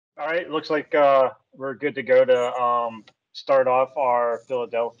All right, looks like we're good to go to start off our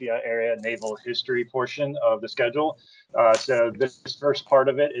Philadelphia area naval history portion of the schedule. So this first part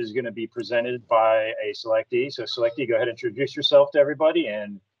of it is going to be presented by a selectee. So selectee, go ahead and introduce yourself to everybody,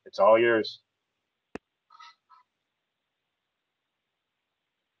 and it's all yours.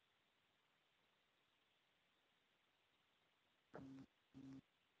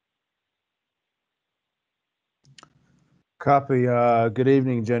 Copy. Good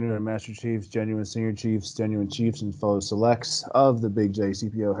evening, genuine Master Chiefs, genuine Senior Chiefs, genuine Chiefs, and fellow selects of the Big J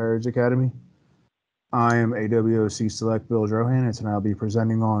CPO Heritage Academy. I am AWOC Select Bill Drohan, and tonight I'll be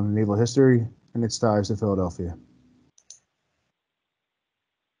presenting on naval history and its ties to Philadelphia. I'm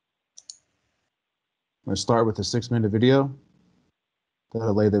going to start with a 6-minute video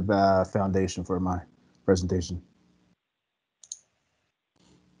that'll lay the foundation for my presentation.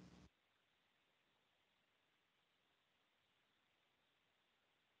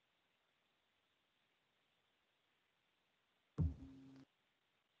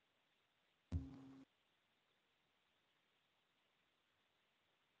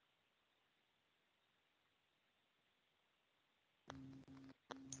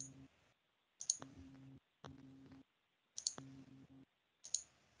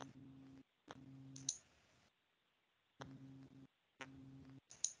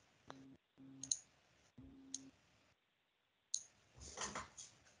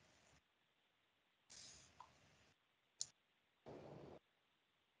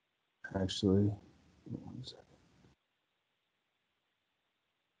 Actually, 1 second.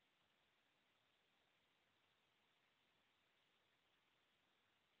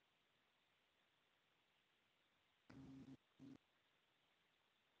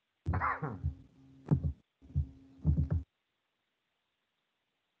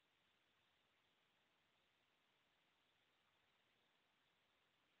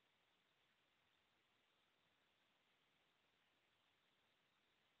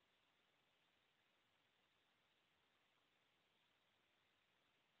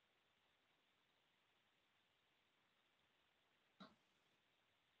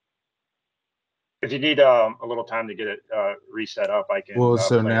 If you need a little time to get it reset up, I can. Well,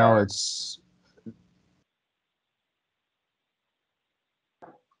 so play now our... it's.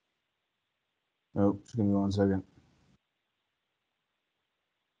 Oh, just give me 1 second.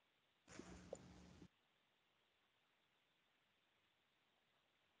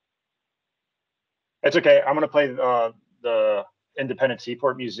 It's okay. I'm going to play the Independent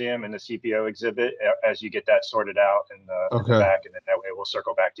Seaport Museum and the CPO exhibit as you get that sorted out in the back, and then that way we'll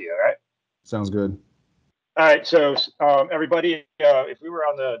circle back to you. All right. Sounds good. All right. So everybody, if we were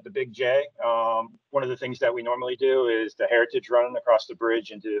on the Big J, one of the things that we normally do is the Heritage Run across the bridge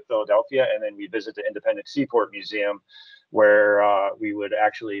into Philadelphia, and then we visit the Independent Seaport Museum, where we would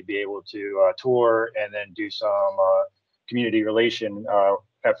actually be able to tour and then do some community relation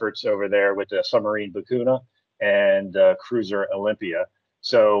efforts over there with the submarine Bakuna and cruiser Olympia.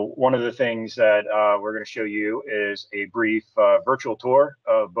 So one of the things that we're going to show you is a brief virtual tour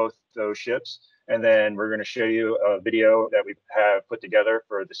of both those ships. And then we're going to show you a video that we have put together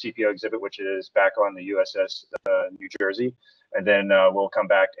for the CPO exhibit, which is back on the USS New Jersey. And then we'll come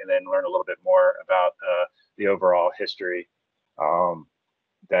back and then learn a little bit more about the overall history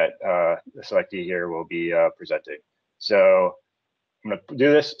that the selectee here will be presenting. So I'm going to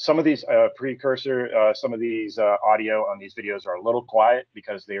do this. Some of these some of these audio on these videos are a little quiet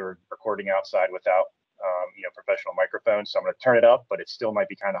because they were recording outside without professional microphones. So I'm going to turn it up, but it still might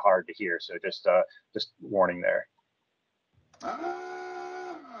be kind of hard to hear. So just warning there.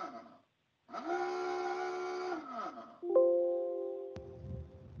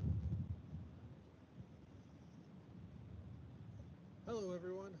 Hello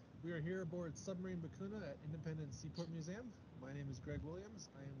everyone, we are here aboard Submarine Bakuna at Independent Seaport Museum. My name is Greg Williams,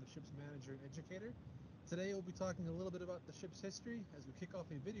 I am the ship's manager and educator. Today we'll be talking a little bit about the ship's history as we kick off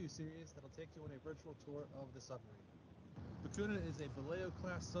a video series that'll take you on a virtual tour of the submarine. Bakuna is a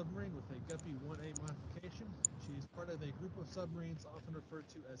Vallejo-class submarine with a Guppy 1A modification. She is part of a group of submarines often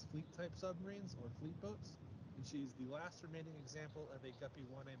referred to as fleet-type submarines or fleet boats, and she is the last remaining example of a Guppy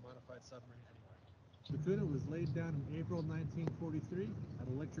 1A modified submarine anywhere. Bakuna was laid down in April 1943 at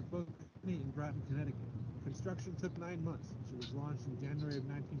Electric Boat Company in Groton, Connecticut. Construction took 9 months. She was launched in January of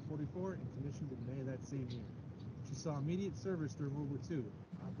 1944 and commissioned in May that same year. She saw immediate service during World War II,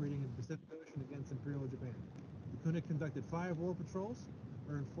 operating in the Pacific Ocean against Imperial Japan. Bakuna conducted 5 war patrols,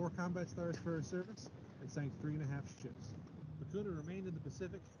 earned 4 combat stars for her service, and sank 3.5 ships. Bakuna remained in the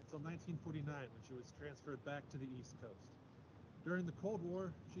Pacific until 1949 when she was transferred back to the East Coast. During the Cold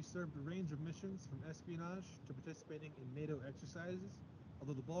War, she served a range of missions from espionage to participating in NATO exercises.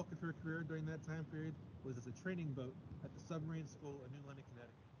 although the bulk of her career during that time period was as a training boat at the submarine school in New London,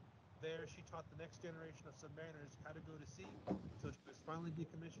 Connecticut. There, she taught the next generation of submariners how to go to sea until she was finally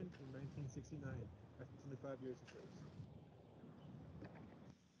decommissioned in 1969 after 25 years of service.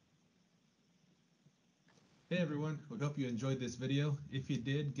 Hey everyone, we hope you enjoyed this video. If you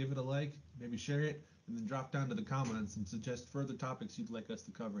did, give it a like, maybe share it, and then drop down to the comments and suggest further topics you'd like us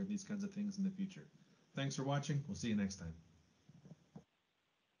to cover in these kinds of things in the future. Thanks for watching. We'll see you next time.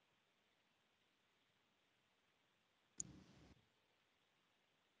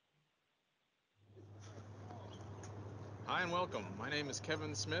 Hi and welcome. My name is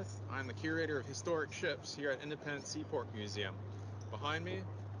Kevin Smith. I'm the curator of historic ships here at Independent Seaport Museum. Behind me,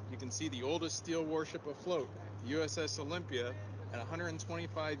 you can see the oldest steel warship afloat, the USS Olympia, at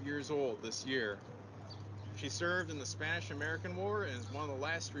 125 years old this year. She served in the Spanish-American War and is one of the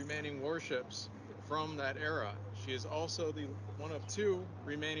last remaining warships from that era. She is also one of two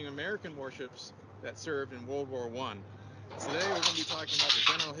remaining American warships that served in World War I. Today we're going to be talking about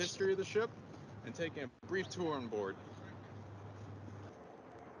the general history of the ship and taking a brief tour on board.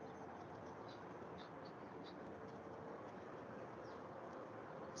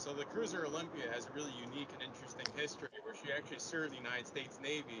 So the cruiser Olympia has a really unique and interesting history where she actually served the United States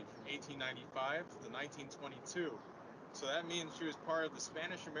Navy from 1895 to 1922. So that means she was part of the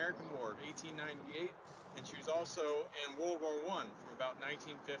Spanish-American War of 1898, and she was also in World War I from about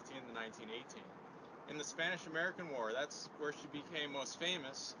 1915 to 1918. In the Spanish-American War, that's where she became most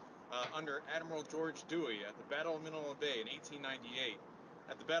famous under Admiral George Dewey at the Battle of Manila Bay in 1898.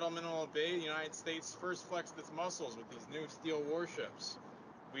 At the Battle of Manila Bay, the United States first flexed its muscles with these new steel warships.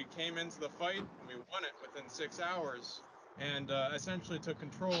 We came into the fight and we won it within 6 hours and essentially took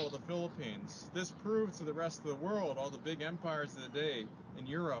control of the Philippines. This proved to the rest of the world, all the big empires of the day in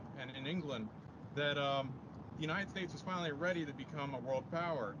Europe and in England, that the United States was finally ready to become a world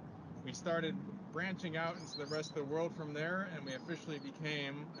power. We started branching out into the rest of the world from there, and we officially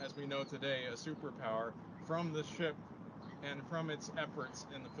became, as we know today, a superpower from the ship and from its efforts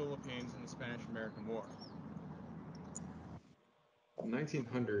in the Philippines in the Spanish-American War. In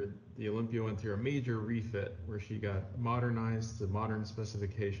 1900, the Olympia went through a major refit where she got modernized to modern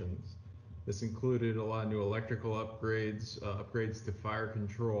specifications. This included a lot of new electrical upgrades, upgrades to fire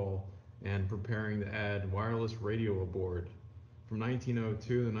control, and preparing to add wireless radio aboard. From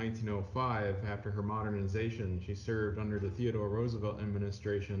 1902 to 1905, after her modernization, she served under the Theodore Roosevelt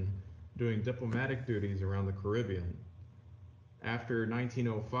administration, doing diplomatic duties around the Caribbean. After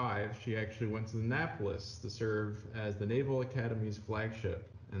 1905, she actually went to Annapolis to serve as the Naval Academy's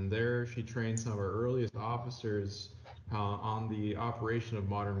flagship, and there she trained some of her earliest officers on the operation of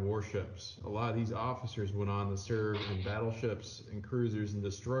modern warships. A lot of these officers went on to serve in battleships and cruisers and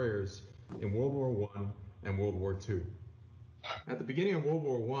destroyers in World War I and World War II. At the beginning of World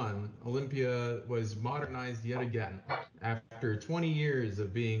War I, Olympia was modernized yet again. After 20 years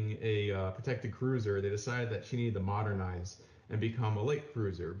of being a protected cruiser, they decided that she needed to modernize and become a lake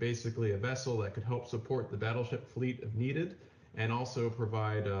cruiser, basically a vessel that could help support the battleship fleet if needed, and also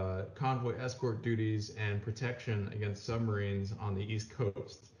provide convoy escort duties and protection against submarines on the East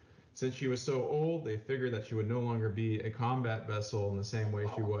Coast. Since she was so old, they figured that she would no longer be a combat vessel in the same way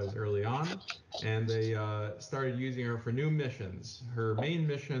she was early on, and they started using her for new missions. Her main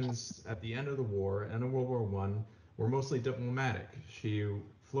missions at the end of the war, end of World War I, were mostly diplomatic. She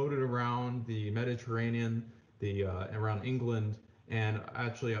floated around the Mediterranean, around England, and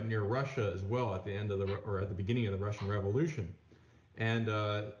actually up near Russia as well at the end of at the beginning of the Russian Revolution. And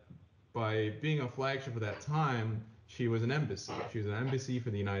by being a flagship at that time, she was an embassy. She was an embassy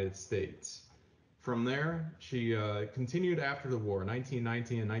for the United States. From there, she continued after the war,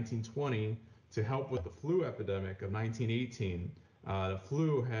 1919 and 1920, to help with the flu epidemic of 1918. The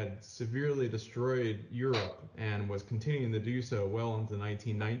flu had severely destroyed Europe and was continuing to do so well into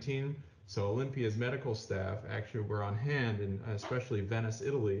 1919. So Olympia's medical staff actually were on hand, in especially Venice,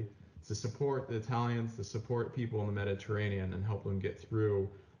 Italy, to support the Italians, to support people in the Mediterranean and help them get through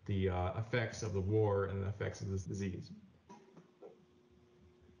the effects of the war and the effects of this disease.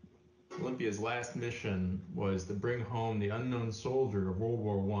 Olympia's last mission was to bring home the unknown soldier of World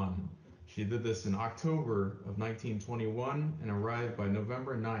War I. She did this in October of 1921 and arrived by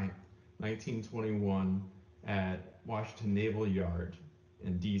November 9th, 1921 at Washington Naval Yard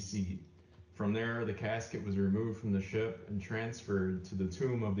in D.C. From there, the casket was removed from the ship and transferred to the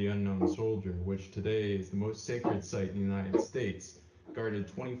Tomb of the Unknown Soldier, which today is the most sacred site in the United States, guarded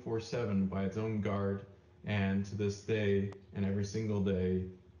 24/7 by its own guard, and to this day and every single day,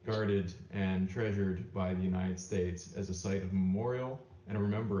 guarded and treasured by the United States as a site of memorial and a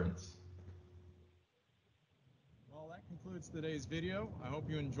remembrance. Well, that concludes concludes today's video. I hope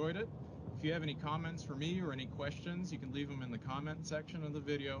you enjoyed it. If you have any comments for me or any questions, you can leave them in the comment section of the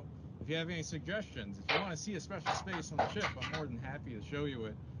video. If you have any suggestions, if you want to see a special space on the ship, I'm more than happy to show you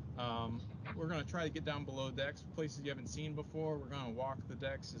it. We're going to try to get down below decks, places you haven't seen before. We're going to walk the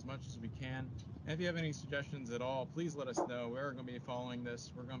decks as much as we can. And if you have any suggestions at all, please let us know. We're going to be following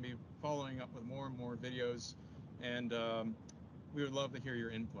this. We're going to be following up with more and more videos, and we would love to hear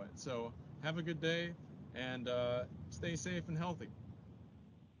your input. So have a good day, and stay safe and healthy.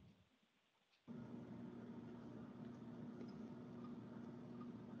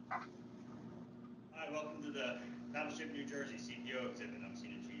 Hi, welcome to the Battleship New Jersey CPO Exhibit. I'm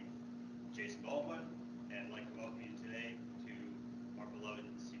Senior Chief Jason Baldwin, and I'd like to welcome you today to our beloved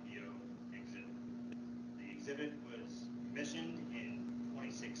CPO Exhibit. The exhibit was commissioned in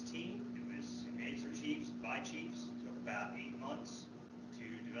 2016. It was made for chiefs, by chiefs. It took about 8 months to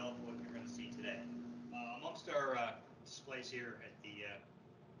develop what you're going to see today. Amongst our displays here at the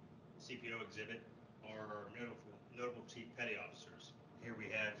CPO Exhibit are notable Chief Petty Officers. Here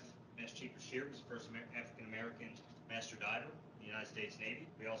we have Master Chief Bashir, was the first African-American master diver in the United States Navy.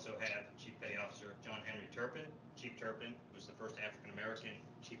 We also have Chief Petty Officer John Henry Turpin. Chief Turpin was the first African-American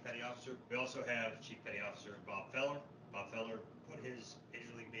Chief Petty Officer. We also have Chief Petty Officer Bob Feller. Bob Feller put his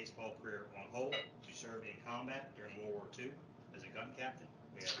Major League Baseball career on hold to serve in combat during World War II as a gun captain.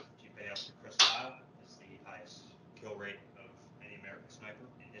 We have Chief Petty Officer Chris Kyle, that's the highest kill rate of any American sniper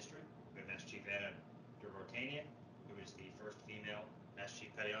in history. We have Master Chief Anna Durvartanian, who is the first female Master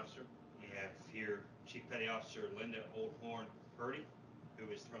Chief Petty Officer. We have here Chief Petty Officer Linda Oldhorn Purdy, who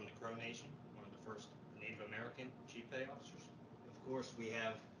is from the Crow Nation, one of the first Native American Chief Petty Officers. Of course, we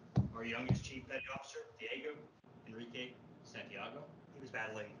have our youngest Chief Petty Officer, Diego Enrique Santiago. He was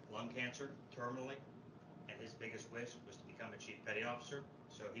battling lung cancer terminally, and his biggest wish was to become a Chief Petty Officer,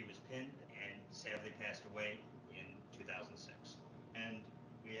 so he was pinned and sadly passed away in 2006. And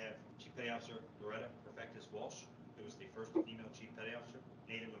we have Chief Petty Officer Loretta Perfectus Walsh, who was the first female Chief Petty Officer,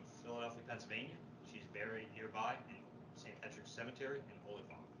 native of Philadelphia, Pennsylvania. She's buried nearby in St. Patrick's Cemetery in Holy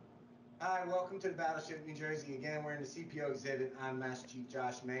Farm. Hi, welcome to the Battleship New Jersey. Again, we're in the CPO exhibit. I'm Master Chief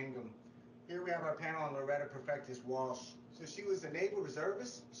Josh Mangum. Here we have our panel on Loretta Perfectus Walsh. So she was a naval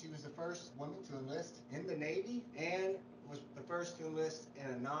reservist. She was the first woman to enlist in the Navy and was the first to enlist in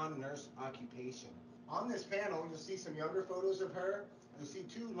a non-nurse occupation. On this panel, you'll see some younger photos of her. You'll see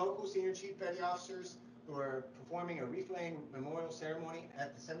 2 local Senior Chief Petty Officers who are performing a wreath-laying memorial ceremony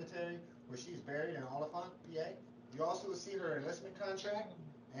at the cemetery where she's buried in Oliphant, PA. You also will see her enlistment contract,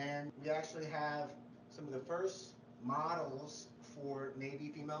 and we actually have some of the first models for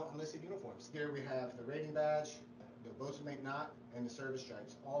Navy female enlisted uniforms. Here we have the rating badge, the boatswain knot, and the service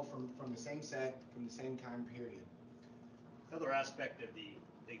stripes, all from the same set, from the same time period. Another aspect of the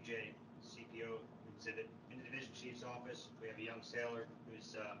Big J CPO exhibit, in the Division Chief's office, we have a young sailor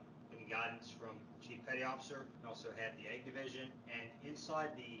who's getting guidance from Chief Petty Officer, and also had the Egg Division. And inside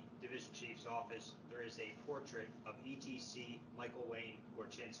the Division Chief's office, there is a portrait of ETC Michael Wayne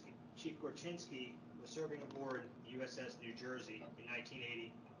Gorczynski. Chief Gorczynski was serving aboard the USS New Jersey in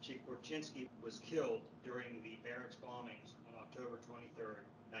 1980. Chief Gorczynski was killed during the barracks bombings on October 23rd,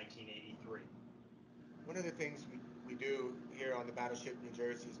 1983. One of the things we do here on the Battleship New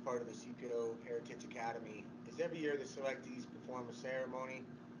Jersey as part of the CPO Heritage Academy is every year the selectees perform a ceremony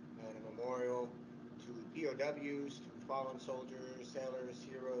and a memorial to POWs, to fallen soldiers, sailors,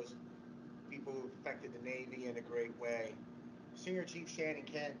 heroes, people who affected the Navy in a great way. Senior Chief Shannon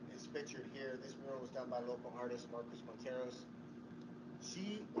Kent is pictured here. This mural was done by local artist Marcus Monteros.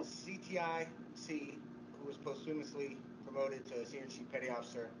 She is CTIC, who was posthumously promoted to Senior Chief Petty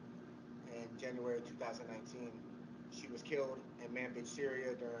Officer in January 2019. She was killed in Manbij,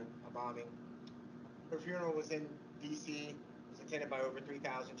 Syria during a bombing. Her funeral was in DC. It was attended by over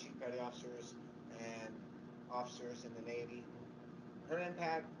 3,000 Chief Petty Officers and officers in the Navy. Her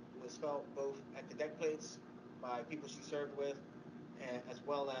impact was felt both at the deck plates by people she served with, and as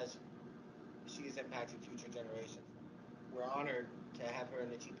well as she has impacted future generations. We're honored to have her in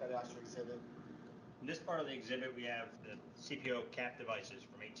the Chief Petty Officer exhibit. In this part of the exhibit, we have the CPO cap devices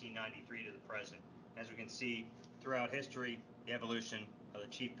from 1893 to the present. As we can see, throughout history, the evolution of the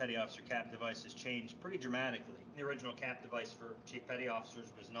Chief Petty Officer cap device has changed pretty dramatically. The original cap device for Chief Petty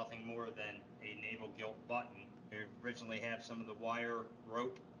Officers was nothing more than a naval gilt button. We originally had some of the wire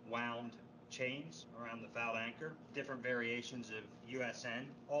rope wound chains around the foul anchor, different variations of USN,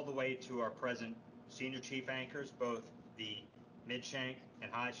 all the way to our present senior chief anchors, both the mid-shank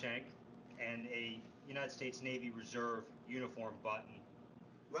and high shank, and a United States Navy Reserve uniform button.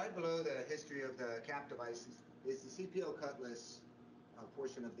 Right below the history of the cap devices is the CPO Cutlass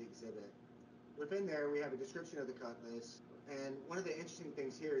portion of the exhibit. Within there, we have a description of the cutlass. And one of the interesting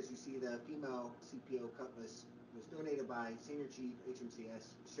things here is you see the female CPO cutlass was donated by Senior Chief HMCS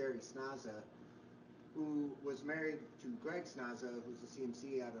Sherry Snaza, who was married to Greg Snaza, who's a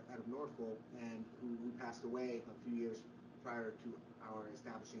CMC out of Norfolk, and who passed away a few years prior to our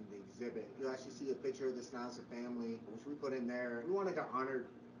establishing the exhibit. You'll actually see a picture of the Snaza family, which we put in there. We wanted to honor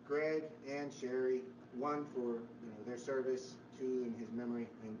Greg and Sherry, one for their service, two in his memory,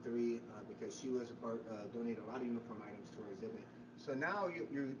 and three because she was a part donated a lot of uniform items to our exhibit. So now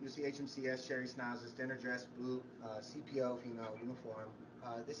you see HMCS Sherry Snaza's dinner dress blue CPO female uniform.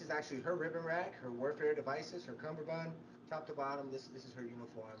 This is actually her ribbon rack, her warfare devices, her cummerbund, top to bottom. This is her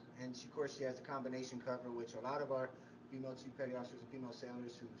uniform, and of course she has a combination cover, which a lot of our female chief petty officers and female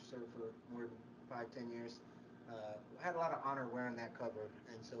sailors who served for more than 5-10 years had a lot of honor wearing that cover,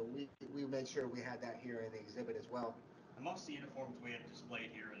 and so we made sure we had that here in the exhibit as well. Amongst the uniforms we have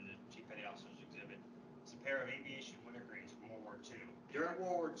displayed here in the Chief Petty Officers exhibit is a pair of aviation winter greens from World War II. During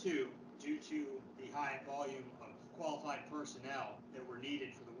World War II, due to the high volume of qualified personnel that were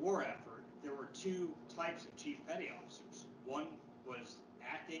needed for the war effort, there were two types of Chief Petty Officers. One was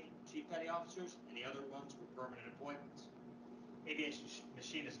acting Chief Petty Officers, and the other ones were permanent appointments. Aviation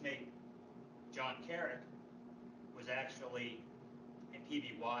machinist mate John Carrick was actually a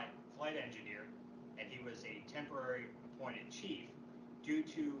PBY flight engineer, and he was a temporary appointed chief due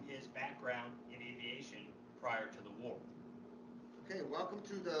to his background in aviation prior to the war. Okay, welcome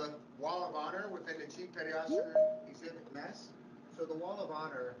to the Wall of Honor within the Chief Petty Officer Exhibit Mess. So the Wall of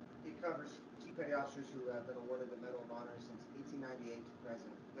Honor, it covers Chief Petty Officers who have been awarded the Medal of Honor since 1898 to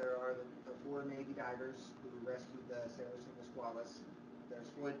present. There are the four Navy divers who rescued the sailors from the Squalus. There's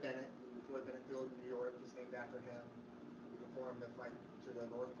Floyd Bennett, who Floyd Bennett Field in New York is named after him, who performed the flight to the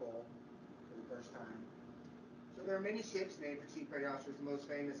North Pole for the first time. So there are many ships named for Chief Petty Officers, the most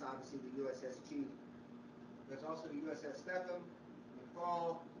famous obviously the USS Chief. There's also the USS Stephen,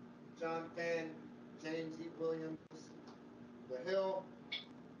 McFall, John Fenn, James E. Williams, the Hill,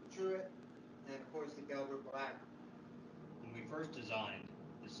 the Truett, and of course the Delbert Black. When we first designed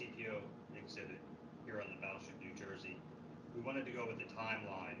the CPO exhibit here on the Battleship New Jersey, we wanted to go with the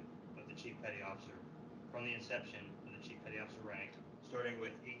timeline of the Chief Petty Officer from the inception of the Chief Petty Officer rank, starting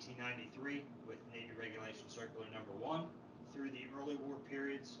with 1893 with Navy Regulation Circular Number 1 through the early war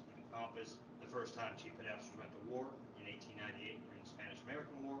periods that encompass the first time Chief Petty Officers went to war in 1898 during the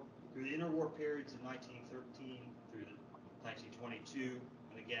Spanish-American War, through the interwar periods of 1913 through the 1922,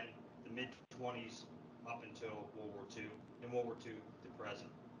 and again the mid-20s up until World War II, and World War II to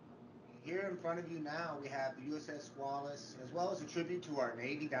present. Here in front of you now we have the USS Squalus, as well as a tribute to our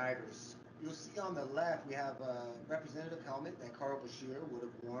Navy divers. You'll see on the left we have a representative helmet that Carl Bashir would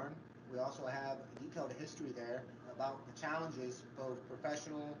have worn. We also have a detailed history there about the challenges, both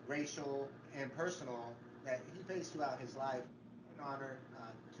professional, racial, and personal, that he faced throughout his life. An honor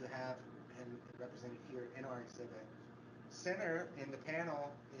to have him represented here in our exhibit. Center in the panel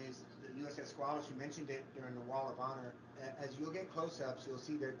is the USS Squalus. You mentioned it during the Wall of Honor. As you'll get close-ups, you'll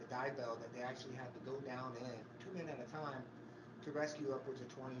see the dive bell that they actually had to go down in, 2 men at a time, to rescue upwards of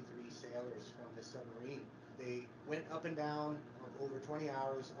 23 sailors from the submarine. They went up and down over 20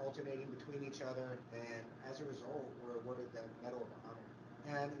 hours, alternating between each other, and as a result, were awarded the Medal of Honor.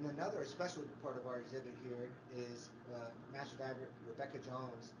 And in another special part of our exhibit here is Master Diver Rebecca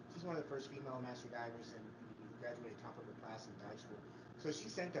Jones. She's one of the first female Master Divers and graduated top of her class in dive school. So she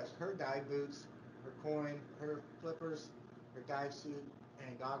sent us her dive boots, her coin, her flippers, her dive suit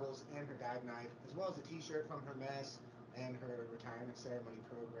and goggles, and her dive knife, as well as a t-shirt from her mess and her retirement ceremony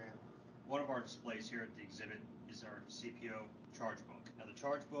program. One of our displays here at the exhibit is our CPO charge book. Now the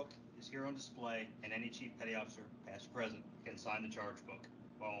charge book is here on display, and any Chief Petty Officer, past or present, can sign the charge book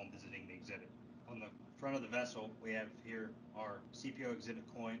while visiting the exhibit. On the front of the vessel, we have here our CPO exhibit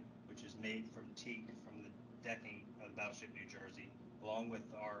coin, which is made from teak from the decking of the Battleship New Jersey, along with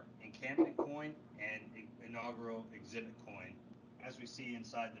our encampment coin and inaugural exhibit coin. As we see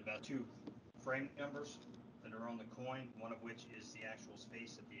inside the vessel, two frame numbers that are on the coin, one of which is the actual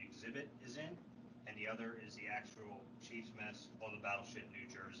space that the exhibit is in, and the other is the actual Chief's Mess on the Battleship New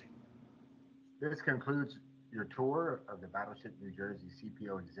Jersey. This concludes your tour of the Battleship New Jersey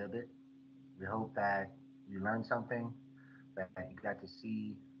CPO exhibit. We hope that you learned something, that you got to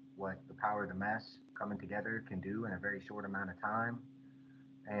see what the power of the mess coming together can do in a very short amount of time,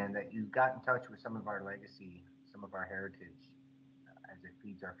 and that you got in touch with some of our legacy, some of our heritage, as it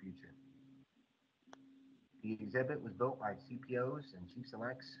feeds our future. The exhibit was built by CPOs and Chief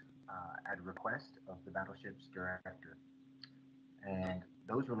Selects at a request of the battleship's director. And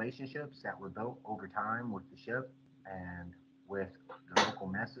those relationships that were built over time with the ship and with the local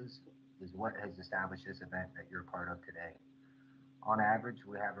messes is what has established this event that you're a part of today. On average,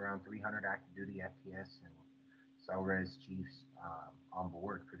 we have around 300 active duty FTS and CELRES chiefs on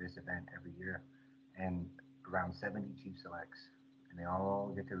board for this event every year, and around 70 chief selects. And they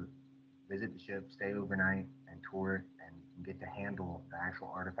all get to visit the ship, stay overnight, and tour it, and get to handle the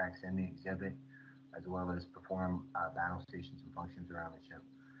actual artifacts in the exhibit, as well as perform battle stations and functions around the ship.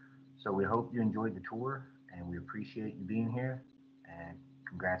 So we hope you enjoyed the tour, and we appreciate you being here, and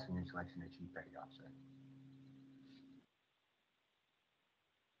congrats on your selection as Chief Petty Officer.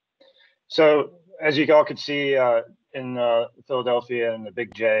 So as you all could see in Philadelphia and the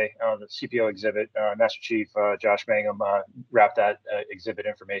Big J, the CPO exhibit, Master Chief Josh Mangum wrapped that exhibit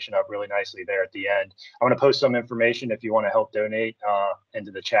information up really nicely there at the end. I want to post some information if you want to help donate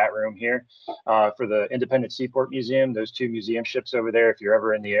into the chat room here. For the Independent Seaport Museum, those two museum ships over there, if you're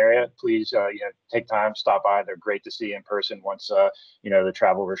ever in the area, please take time, stop by. They're great to see in person once the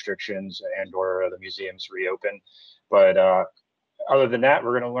travel restrictions and or the museums reopen. But other than that,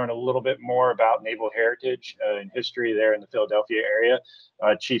 we're going to learn a little bit more about naval heritage and history there in the Philadelphia area.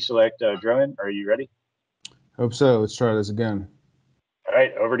 Chief Select Drohan, are you ready? Hope so. Let's try this again. All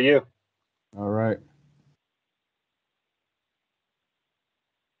right, over to you. All right.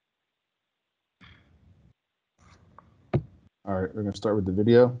 All right, we're going to start with the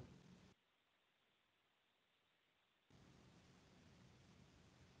video.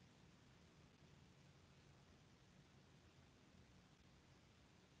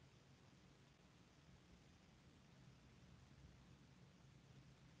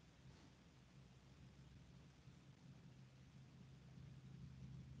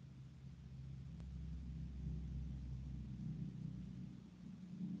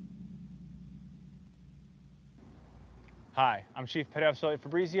 Hi, I'm Chief Petty Officer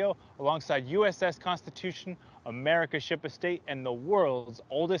Fabrizio, alongside USS Constitution, America's ship of state, and the world's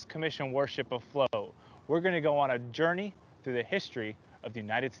oldest commissioned warship afloat. We're going to go on a journey through the history of the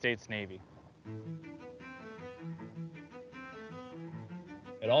United States Navy.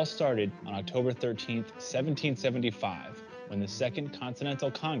 It all started on October 13th, 1775, when the Second Continental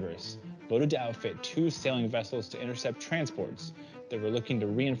Congress voted to outfit 2 sailing vessels to intercept transports that were looking to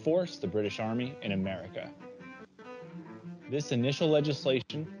reinforce the British Army in America. This initial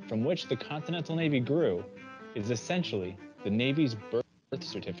legislation, from which the Continental Navy grew, is essentially the Navy's birth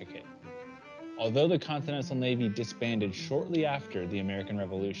certificate. Although the Continental Navy disbanded shortly after the American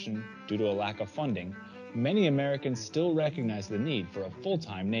Revolution due to a lack of funding, many Americans still recognize the need for a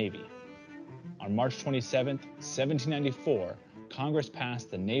full-time Navy. On March 27, 1794, Congress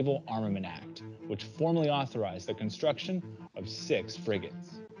passed the Naval Armament Act, which formally authorized the construction of 6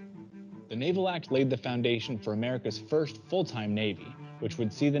 frigates. The Naval Act laid the foundation for America's first full-time Navy, which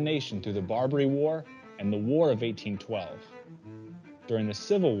would see the nation through the Barbary War and the War of 1812. During the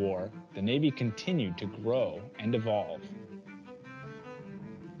Civil War, the Navy continued to grow and evolve.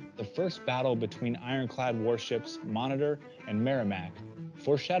 The first battle between ironclad warships Monitor and Merrimack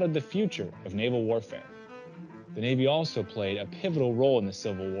foreshadowed the future of naval warfare. The Navy also played a pivotal role in the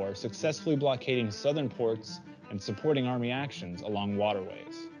Civil War, successfully blockading southern ports and supporting Army actions along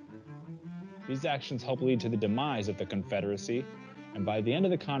waterways. These actions helped lead to the demise of the Confederacy, and by the end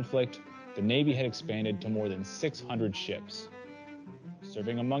of the conflict, the Navy had expanded to more than 600 ships.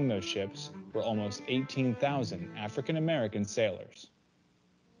 Serving among those ships were almost 18,000 African American sailors.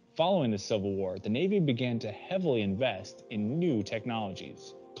 Following the Civil War, the Navy began to heavily invest in new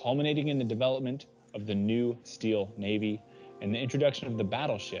technologies, culminating in the development of the new Steel Navy and the introduction of the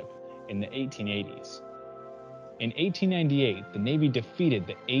battleship in the 1880s. In 1898, the Navy defeated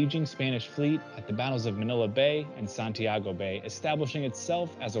the aging Spanish fleet at the battles of Manila Bay and Santiago Bay, establishing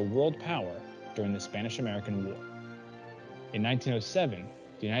itself as a world power during the Spanish-American War. In 1907,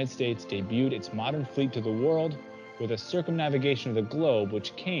 the United States debuted its modern fleet to the world with a circumnavigation of the globe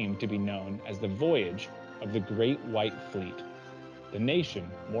which came to be known as the Voyage of the Great White Fleet. The nation,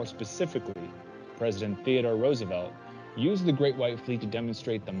 more specifically, President Theodore Roosevelt, used the Great White Fleet to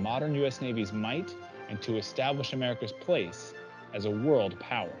demonstrate the modern U.S. Navy's might and to establish America's place as a world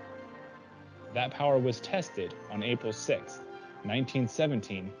power. That power was tested on April 6,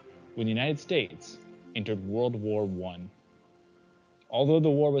 1917, when the United States entered World War I. Although the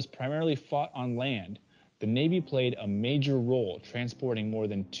war was primarily fought on land, the Navy played a major role transporting more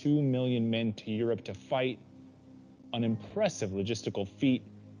than 2 million men to Europe to fight, an impressive logistical feat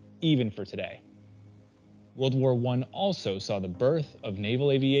even for today. World War I also saw the birth of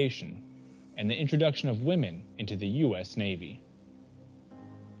naval aviation and the introduction of women into the U.S. Navy.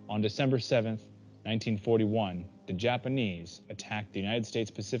 On December 7, 1941, the Japanese attacked the United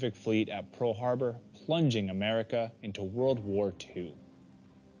States Pacific Fleet at Pearl Harbor, plunging America into World War II.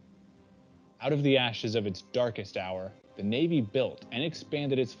 Out of the ashes of its darkest hour, the Navy built and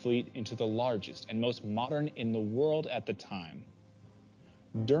expanded its fleet into the largest and most modern in the world at the time.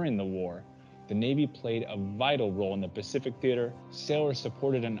 During the war, the Navy played a vital role in the Pacific theater. Sailors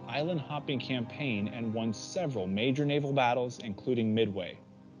supported an island-hopping campaign and won several major naval battles, including Midway,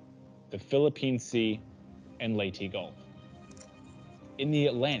 the Philippine Sea, and Leyte Gulf. In the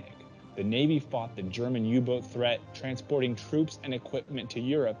Atlantic, the Navy fought the German U-boat threat, transporting troops and equipment to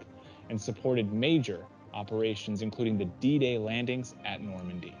Europe, and supported major operations including the D-Day landings at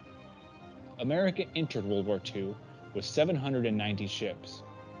Normandy. America entered World War II with 790 ships,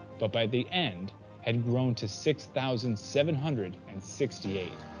 but by the end had grown to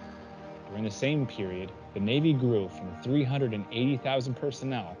 6,768. During the same period, the Navy grew from 380,000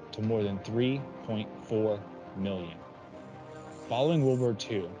 personnel to more than 3.4 million. Following World War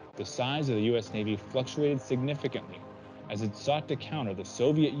II, the size of the U.S. Navy fluctuated significantly as it sought to counter the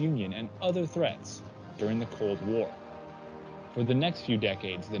Soviet Union and other threats during the Cold War. For the next few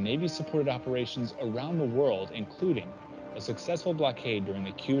decades, the Navy supported operations around the world, including a successful blockade during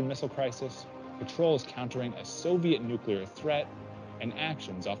the Cuban Missile Crisis, patrols countering a Soviet nuclear threat, and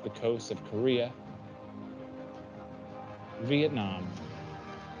actions off the coasts of Korea, Vietnam,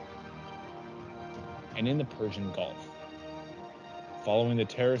 and in the Persian Gulf. Following the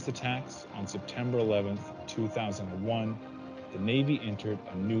terrorist attacks on September 11, 2001, the Navy entered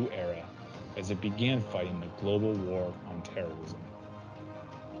a new era as it began fighting the global war on terrorism.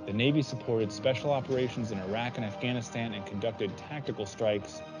 The Navy supported special operations in Iraq and Afghanistan and conducted tactical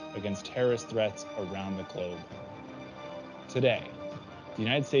strikes against terrorist threats around the globe. Today, the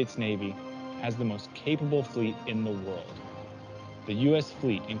United States Navy has the most capable fleet in the world. The U.S.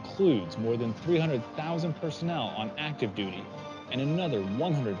 fleet includes more than 300,000 personnel on active duty and another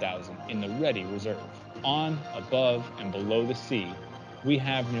 100,000 in the ready reserve. On, above, and below the sea, we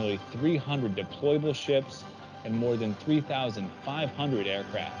have nearly 300 deployable ships and more than 3,500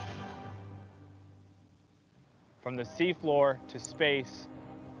 aircraft. From the seafloor to space,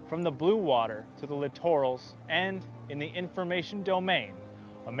 from the blue water to the littorals, and in the information domain,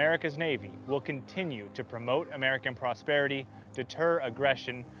 America's Navy will continue to promote American prosperity, deter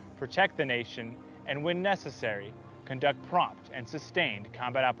aggression, protect the nation, and when necessary, conduct prompt and sustained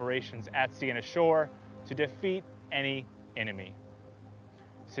combat operations at sea and ashore to defeat any enemy.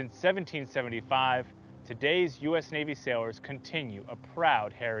 Since 1775, today's U.S. Navy sailors continue a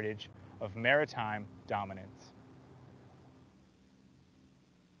proud heritage of maritime dominance.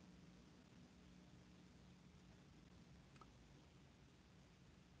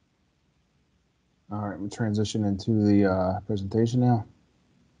 All right, we transition into the presentation now.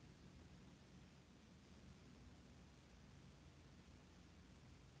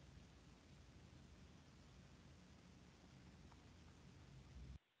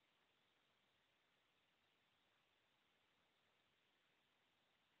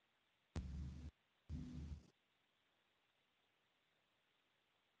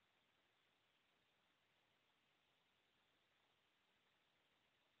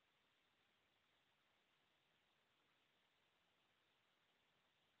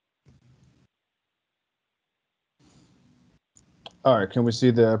 All right, can we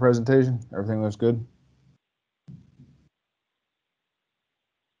see the presentation? Everything looks good?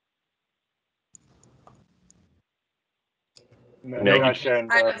 No, not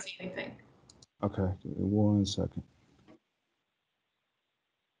sharing. I don't see anything. Okay, give me 1 second.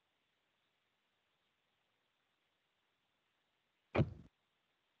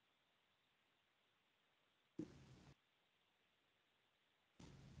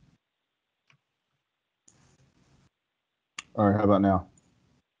 All right, how about now?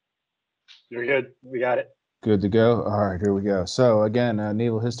 You're good. We got it. Good to go. All right, here we go. So again,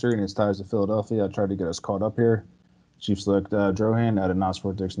 naval history and its ties to Philadelphia. I tried to get us caught up here. Chief Select Drohan out of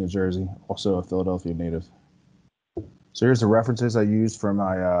Knoxport, Dixon, New Jersey, also a Philadelphia native. So here's the references I used for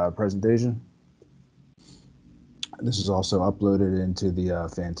my presentation. This is also uploaded into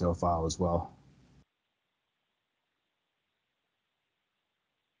the Fantail file as well.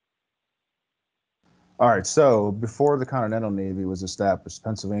 All right, so before the Continental Navy was established,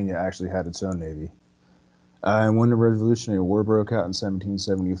 Pennsylvania actually had its own navy. And when the Revolutionary War broke out in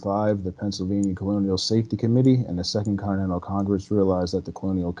 1775, the Pennsylvania Colonial Safety Committee and the Second Continental Congress realized that the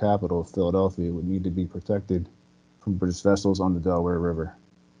colonial capital of Philadelphia would need to be protected from British vessels on the Delaware River.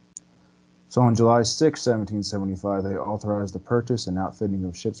 So on July 6, 1775, they authorized the purchase and outfitting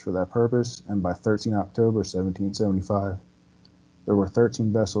of ships for that purpose, and by 13 October 1775, there were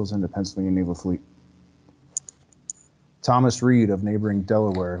 13 vessels in the Pennsylvania Naval Fleet. Thomas Reed of neighboring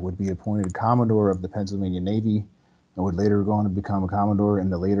Delaware would be appointed Commodore of the Pennsylvania Navy, and would later go on to become a Commodore in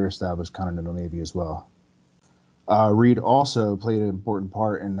the later established Continental Navy as well. Reed also played an important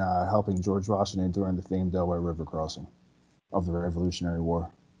part in helping George Washington during the famed Delaware River crossing of the Revolutionary War.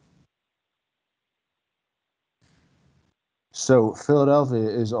 So Philadelphia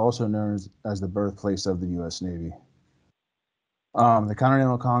is also known as the birthplace of the U.S. Navy. The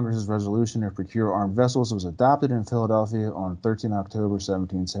Continental Congress's resolution to procure armed vessels was adopted in Philadelphia on 13 October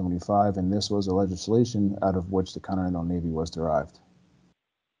 1775, and this was a legislation out of which the Continental Navy was derived.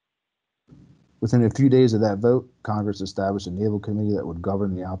 Within a few days of that vote, Congress established a naval committee that would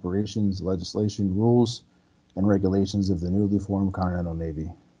govern the operations, legislation, rules, and regulations of the newly formed Continental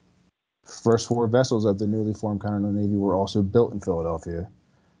Navy. First 4 vessels of the newly formed Continental Navy were also built in Philadelphia,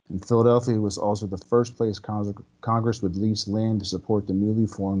 and Philadelphia was also the first place Congress would lease land to support the newly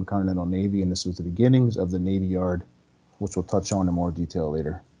formed Continental Navy, and this was the beginnings of the Navy Yard, which we'll touch on in more detail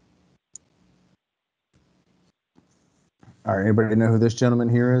later. All right, anybody know who this gentleman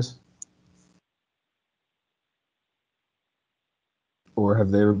here is? Or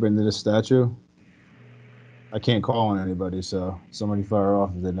have they ever been to this statue? I can't call on anybody, so somebody fire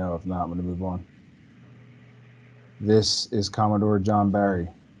off if they know. If not, I'm going to move on. This is Commodore John Barry,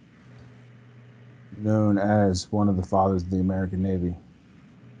 known as one of the fathers of the American Navy.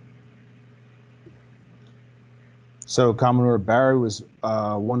 So Commodore Barry was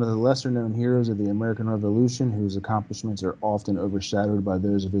one of the lesser-known heroes of the American Revolution, whose accomplishments are often overshadowed by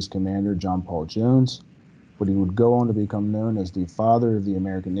those of his commander, John Paul Jones. But he would go on to become known as the father of the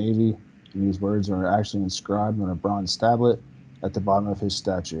American Navy, and these words are actually inscribed on a bronze tablet at the bottom of his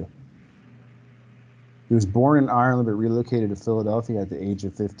statue. He was born in Ireland but relocated to Philadelphia at the age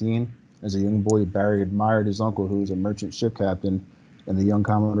of 15. As a young boy, Barry admired his uncle, who was a merchant ship captain, and the young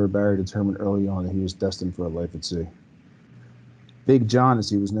Commodore Barry determined early on that he was destined for a life at sea. Big John, as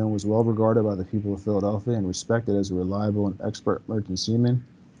he was known, was well regarded by the people of Philadelphia and respected as a reliable and expert merchant seaman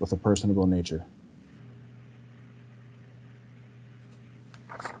with a personable nature.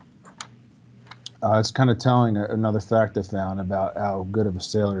 It's kind of telling another fact I found about how good of a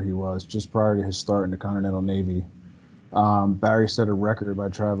sailor he was. Just prior to his start in the Continental Navy, Barry set a record by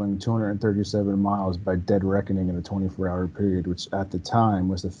traveling 237 miles by dead reckoning in a 24-hour period, which at the time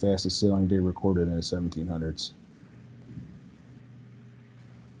was the fastest sailing day recorded in the 1700s.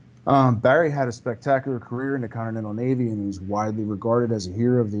 Barry had a spectacular career in the Continental Navy, and he was widely regarded as a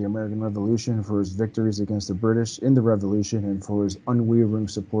hero of the American Revolution for his victories against the British in the Revolution and for his unwavering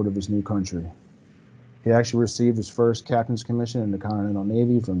support of his new country. He actually received his first captain's commission in the Continental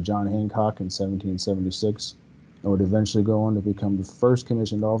Navy from John Hancock in 1776, and would eventually go on to become the first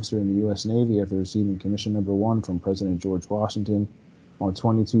commissioned officer in the U.S. Navy after receiving commission number 1 from President George Washington on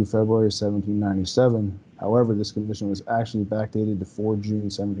 22 February 1797. However, this commission was actually backdated to 4 June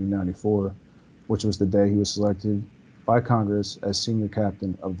 1794, which was the day he was selected by Congress as senior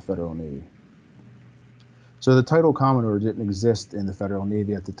captain of the Federal Navy. So the title Commodore didn't exist in the Federal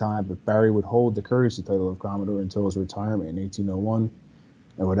Navy at the time, but Barry would hold the courtesy title of Commodore until his retirement in 1801,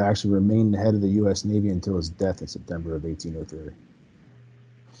 and would actually remain the head of the U.S. Navy until his death in September of 1803.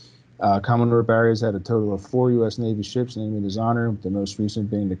 Commodore Barry has had a total of 4 U.S. Navy ships named in his honor, the most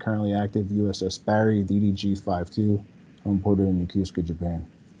recent being the currently active USS Barry DDG-52, homeported in Yokosuka, Japan.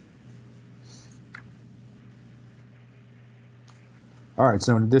 All right,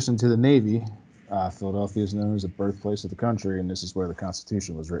 so in addition to the Navy, Philadelphia is known as the birthplace of the country, and this is where the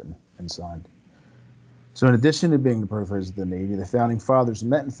Constitution was written and signed. So in addition to being the birthplace of the Navy, the Founding Fathers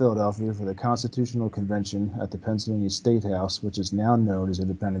met in Philadelphia for the Constitutional Convention at the Pennsylvania State House, which is now known as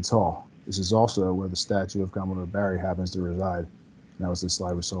Independence Hall. This is also where the statue of Commodore Barry happens to reside. And that was the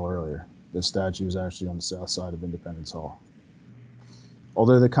slide we saw earlier. The statue is actually on the south side of Independence Hall.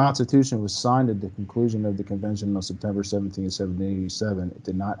 Although the Constitution was signed at the conclusion of the convention on September 17, 1787, it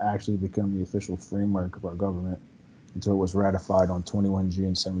did not actually become the official framework of our government until it was ratified on 21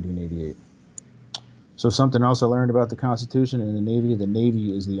 June 1788. So something else I learned about the Constitution and the Navy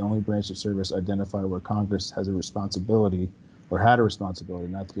is the only branch of service identified where Congress has a responsibility, or had a responsibility,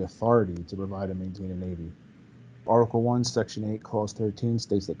 not the authority, to provide and maintain a Navy. Article 1, Section 8, Clause 13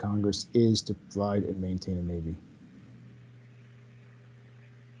 states that Congress is to provide and maintain a Navy.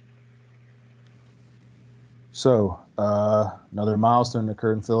 So, another milestone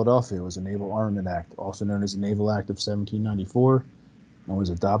occurred in Philadelphia was the Naval Armament Act, also known as the Naval Act of 1794, and was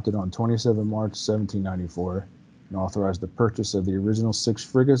adopted on 27 March 1794, and authorized the purchase of the original 6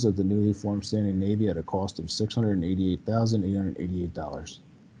 frigates of the newly formed standing Navy at a cost of $688,888.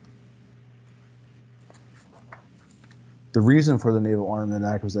 The reason for the Naval Armament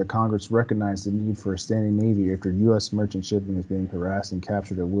Act was that Congress recognized the need for a standing Navy after U.S. merchant shipping was being harassed and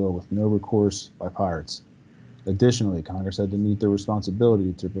captured at will with no recourse by pirates. Additionally, Congress had to meet their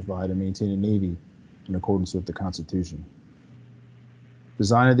responsibility to provide and maintain a Navy in accordance with the Constitution.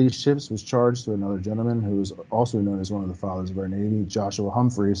 Design of these ships was charged to another gentleman who was also known as one of the fathers of our Navy, Joshua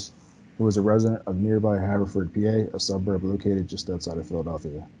Humphreys, who was a resident of nearby Haverford, PA, a suburb located just outside of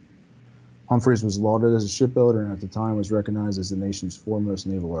Philadelphia. Humphreys was lauded as a shipbuilder and at the time was recognized as the nation's foremost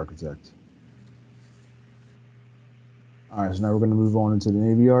naval architect. All right, so now we're going to move on into the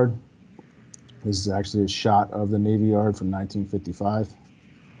Navy Yard. This is actually a shot of the Navy Yard from 1955.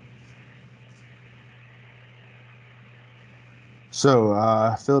 So,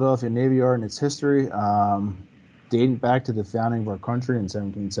 Philadelphia Navy Yard and its history, dating back to the founding of our country in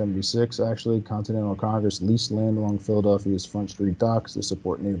 1776, actually, Continental Congress leased land along Philadelphia's Front Street docks to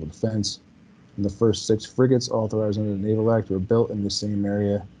support naval defense. And the first 6 frigates authorized under the Naval Act were built in the same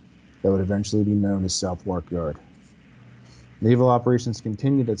area that would eventually be known as Southwark Yard. Naval operations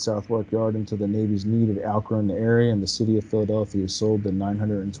continued at Southwark Yard until the Navy's need had outgrown the area and the city of Philadelphia sold the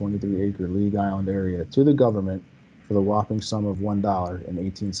 923-acre League Island area to the government for the whopping sum of $1 in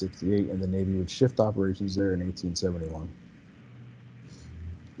 1868, and the Navy would shift operations there in 1871.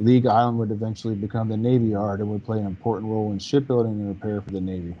 League Island would eventually become the Navy Yard and would play an important role in shipbuilding and repair for the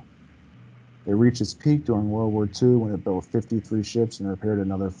Navy. It reached its peak during World War II when it built 53 ships and repaired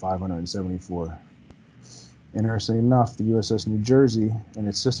another 574. Interestingly enough, the USS New Jersey and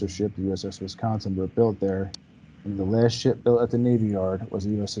its sister ship, the USS Wisconsin, were built there, and the last ship built at the Navy Yard was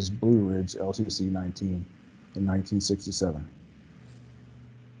the USS Blue Ridge LCC-19 in 1967.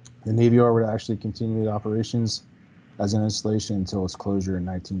 The Navy Yard would actually continue the operations as an installation until its closure in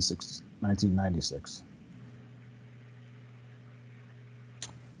 1996.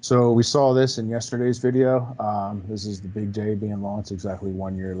 So we saw this in yesterday's video. This is the Big J being launched exactly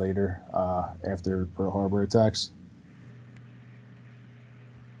 1 year later after Pearl Harbor attacks.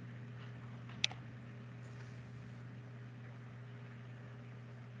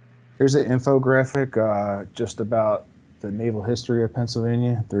 Here's an infographic just about the naval history of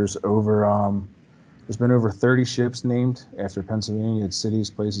Pennsylvania. There's been over 30 ships named after Pennsylvania, its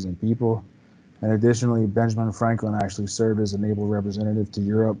cities, places, and people. And additionally, Benjamin Franklin actually served as a naval representative to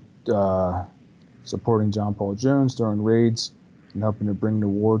Europe, supporting John Paul Jones during raids and helping to bring the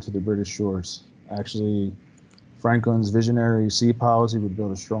war to the British shores. Actually, Franklin's visionary sea policy would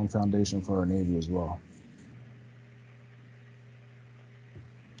build a strong foundation for our Navy as well.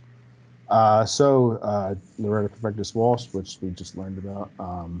 Loretta Perfectus Walsh, which we just learned about,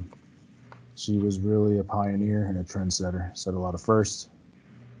 she was really a pioneer and a trendsetter, set a lot of firsts.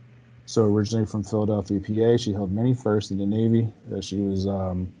 So originally from Philadelphia, PA, she held many firsts in the Navy. She was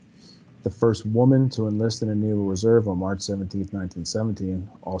the first woman to enlist in the Naval Reserve on March 17, 1917,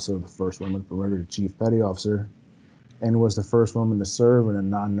 also the first woman promoted to Chief Petty Officer, and was the first woman to serve in a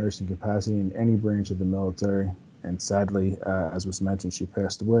non-nursing capacity in any branch of the military. And sadly, as was mentioned, she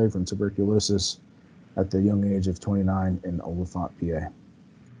passed away from tuberculosis at the young age of 29 in Oliphant, PA.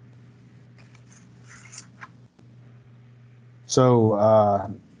 So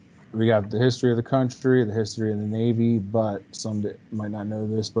we got the history of the country, the history of the Navy, but some that might not know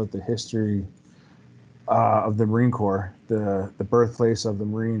this, but the history of the Marine Corps. The birthplace of the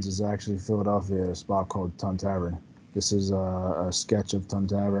Marines is actually Philadelphia, a spot called Tun Tavern. This is a sketch of Tun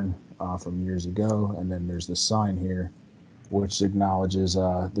Tavern from years ago, and then there's this sign here which acknowledges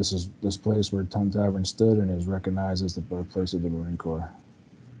this place where Tun Tavern stood and is recognized as the birthplace of the Marine Corps.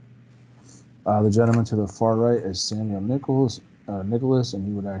 The gentleman to the far right is Samuel Nicholas, and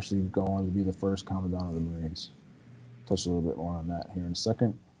he would actually go on to be the first Commandant of the Marines. Touch a little bit more on that here in a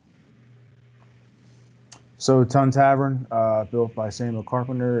second. So Tun Tavern, built by Samuel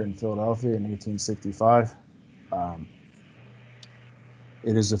Carpenter in Philadelphia in 1865.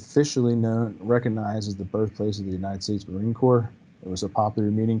 It is officially recognized as the birthplace of the United States Marine Corps. It was a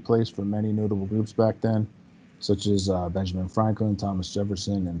popular meeting place for many notable groups back then, such as Benjamin Franklin, Thomas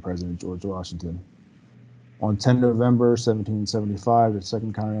Jefferson, and President George Washington. On 10 November 1775, the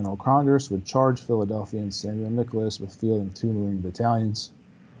Second Continental Congress would charge Philadelphia and Samuel Nicholas with fielding 2 Marine battalions.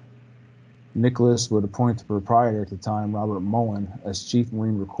 Nicholas would appoint the proprietor at the time, Robert Mullen, as chief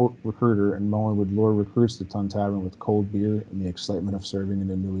Marine recruiter, and Mullen would lure recruits to Tun Tavern with cold beer and the excitement of serving in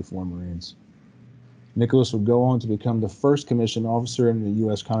the newly formed Marines. Nicholas would go on to become the first commissioned officer in the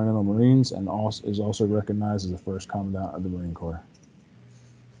U.S. Continental Marines and is also recognized as the first Commandant of the Marine Corps.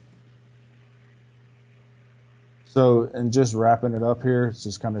 So, and just wrapping it up here, it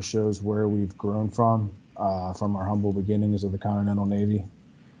just kind of shows where we've grown from our humble beginnings of the Continental Navy.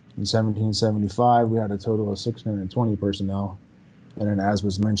 In 1775, we had a total of 620 personnel. And then, as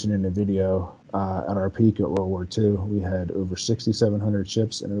was mentioned in the video, at our peak at World War II, we had over 6,700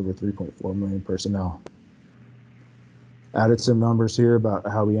 ships and over 3.4 million personnel. Added some numbers here about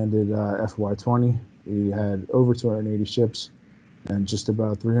how we ended FY20. We had over 280 ships and just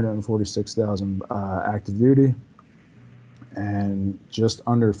about 346,000 active duty, and just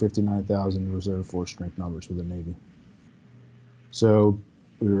under 59,000 reserve force strength numbers for the Navy. So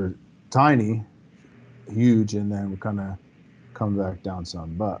we were tiny, huge, and then we kind of come back down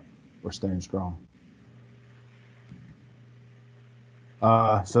some, but we're staying strong.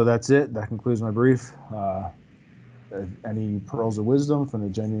 So that's it. That concludes my brief. Any pearls of wisdom from the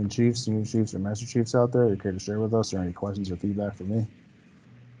genuine chiefs, senior chiefs, or master chiefs out there you care to share with us, or any questions or feedback for me?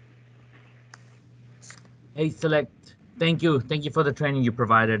 Hey, Select. Thank you for the training you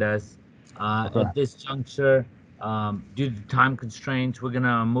provided us. Okay. At this juncture, due to time constraints, we're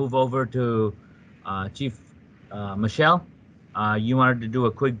gonna move over to Chief Michelle. You wanted to do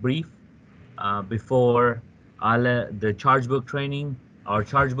a quick brief before the charge book training. Our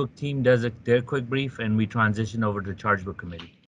charge book team does their quick brief, and we transition over to charge book committee.